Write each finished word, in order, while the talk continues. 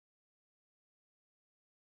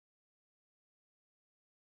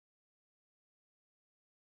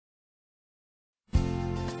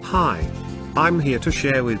Hi. I'm here to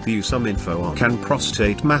share with you some info on can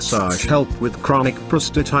prostate massage help with chronic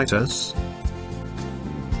prostatitis?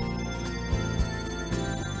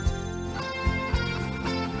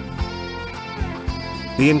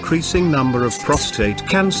 The increasing number of prostate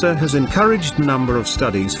cancer has encouraged a number of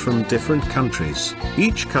studies from different countries.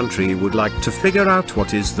 Each country would like to figure out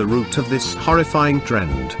what is the root of this horrifying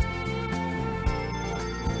trend.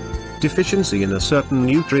 Deficiency in a certain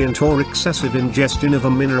nutrient or excessive ingestion of a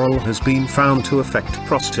mineral has been found to affect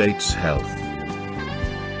prostate's health.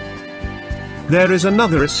 There is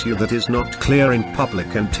another issue that is not clear in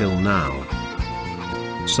public until now.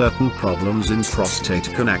 Certain problems in prostate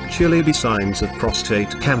can actually be signs of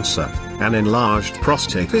prostate cancer. An enlarged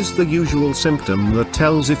prostate is the usual symptom that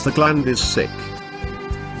tells if the gland is sick.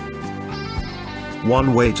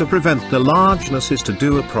 One way to prevent the largeness is to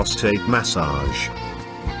do a prostate massage.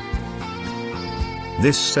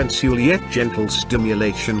 This sensual yet gentle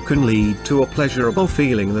stimulation can lead to a pleasurable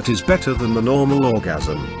feeling that is better than the normal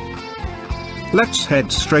orgasm. Let's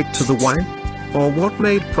head straight to the why, or what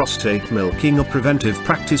made prostate milking a preventive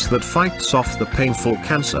practice that fights off the painful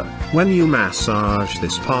cancer. When you massage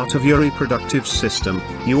this part of your reproductive system,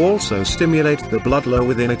 you also stimulate the blood flow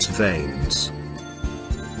within its veins.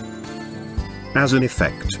 As an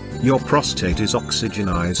effect, your prostate is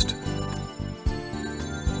oxygenized.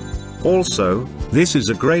 Also, this is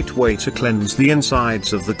a great way to cleanse the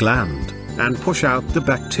insides of the gland, and push out the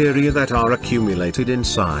bacteria that are accumulated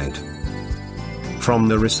inside. From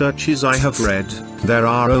the researches I have read, there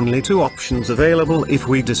are only two options available if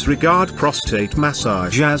we disregard prostate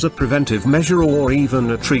massage as a preventive measure or even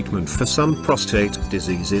a treatment for some prostate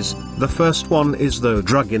diseases. The first one is the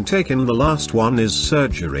drug intake and the last one is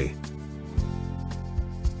surgery.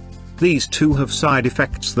 These two have side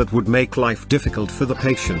effects that would make life difficult for the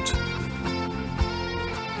patient.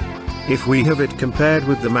 If we have it compared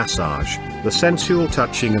with the massage, the sensual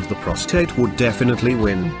touching of the prostate would definitely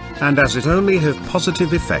win, and as it only have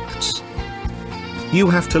positive effects. You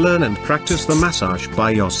have to learn and practice the massage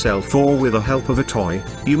by yourself or with the help of a toy.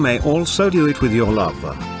 You may also do it with your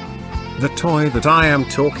lover. The toy that I am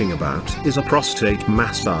talking about is a prostate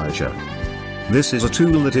massager. This is a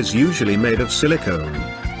tool that is usually made of silicone,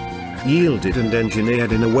 yielded and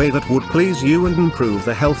engineered in a way that would please you and improve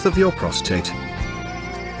the health of your prostate.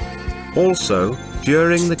 Also,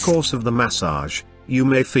 during the course of the massage, you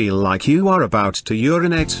may feel like you are about to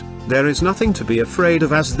urinate. There is nothing to be afraid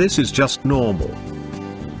of, as this is just normal.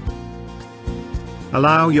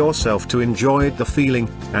 Allow yourself to enjoy the feeling,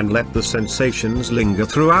 and let the sensations linger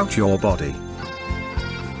throughout your body.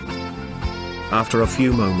 After a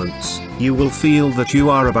few moments, you will feel that you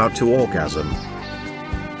are about to orgasm.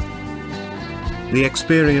 The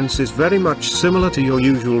experience is very much similar to your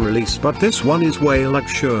usual release, but this one is way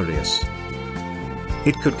luxurious.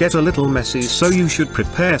 It could get a little messy, so you should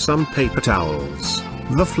prepare some paper towels.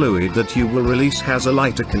 The fluid that you will release has a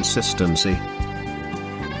lighter consistency.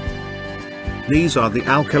 These are the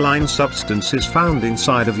alkaline substances found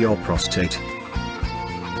inside of your prostate.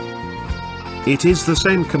 It is the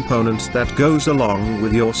same component that goes along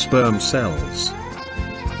with your sperm cells.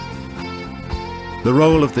 The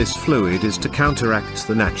role of this fluid is to counteract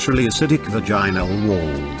the naturally acidic vaginal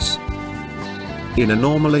walls. In a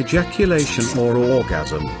normal ejaculation or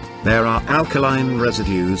orgasm, there are alkaline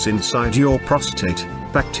residues inside your prostate.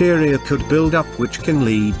 Bacteria could build up which can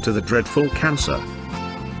lead to the dreadful cancer.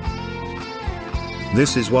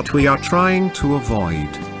 This is what we are trying to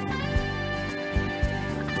avoid.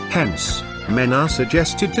 Hence, men are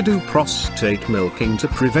suggested to do prostate milking to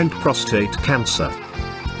prevent prostate cancer.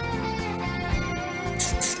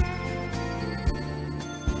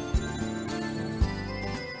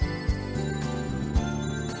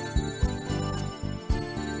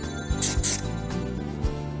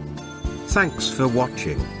 Thanks for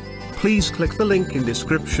watching. Please click the link in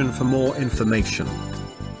description for more information.